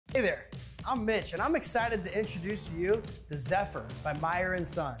Hey there, I'm Mitch and I'm excited to introduce to you the Zephyr by Meyer &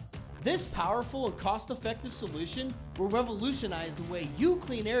 Sons. This powerful and cost-effective solution will revolutionize the way you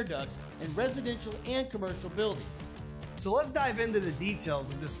clean air ducts in residential and commercial buildings. So let's dive into the details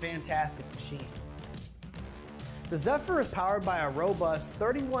of this fantastic machine. The Zephyr is powered by a robust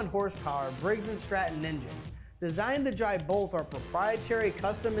 31 horsepower Briggs and Stratton engine, designed to drive both our proprietary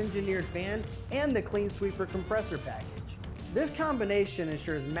custom engineered fan and the Klean-Sweeper Compressor package. This combination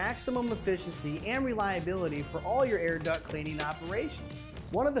ensures maximum efficiency and reliability for all your air duct cleaning operations.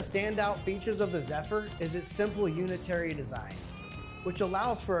 One of the standout features of the Zephyr is its simple unitary design, which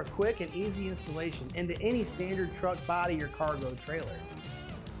allows for a quick and easy installation into any standard truck body or cargo trailer.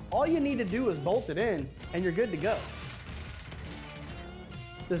 All you need to do is bolt it in and you're good to go.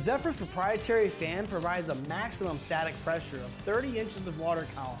 The Zephyr's proprietary fan provides a maximum static pressure of 30 inches of water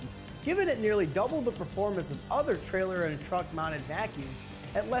column, giving it nearly double the performance of other trailer and truck mounted vacuums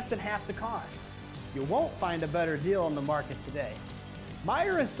at less than half the cost. You won't find a better deal on the market today.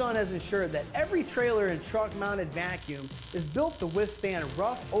 Meyer & Son has ensured that every trailer and truck mounted vacuum is built to withstand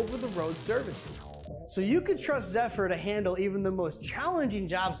rough over-the-road services. So you can trust Zephyr to handle even the most challenging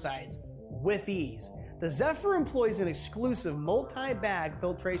job sites with ease. The Zephyr employs an exclusive multi-bag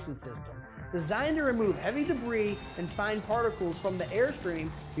filtration system designed to remove heavy debris and fine particles from the airstream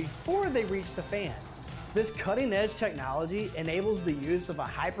before they reach the fan. This cutting-edge technology enables the use of a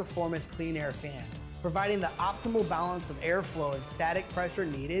high-performance clean air fan, providing the optimal balance of airflow and static pressure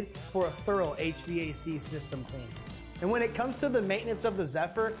needed for a thorough HVAC system cleaning. And when it comes to the maintenance of the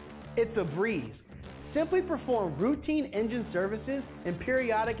Zephyr, it's a breeze. Simply perform routine engine services and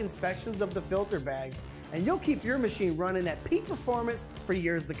periodic inspections of the filter bags, and you'll keep your machine running at peak performance for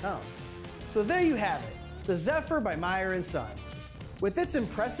years to come. So there you have it, the Zephyr by Meyer & Sons. With its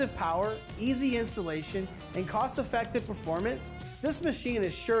impressive power, easy installation, and cost-effective performance, this machine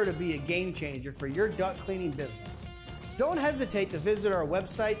is sure to be a game changer for your duct cleaning business. Don't hesitate to visit our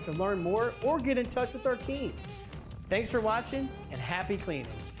website to learn more or get in touch with our team. Thanks for watching and happy cleaning.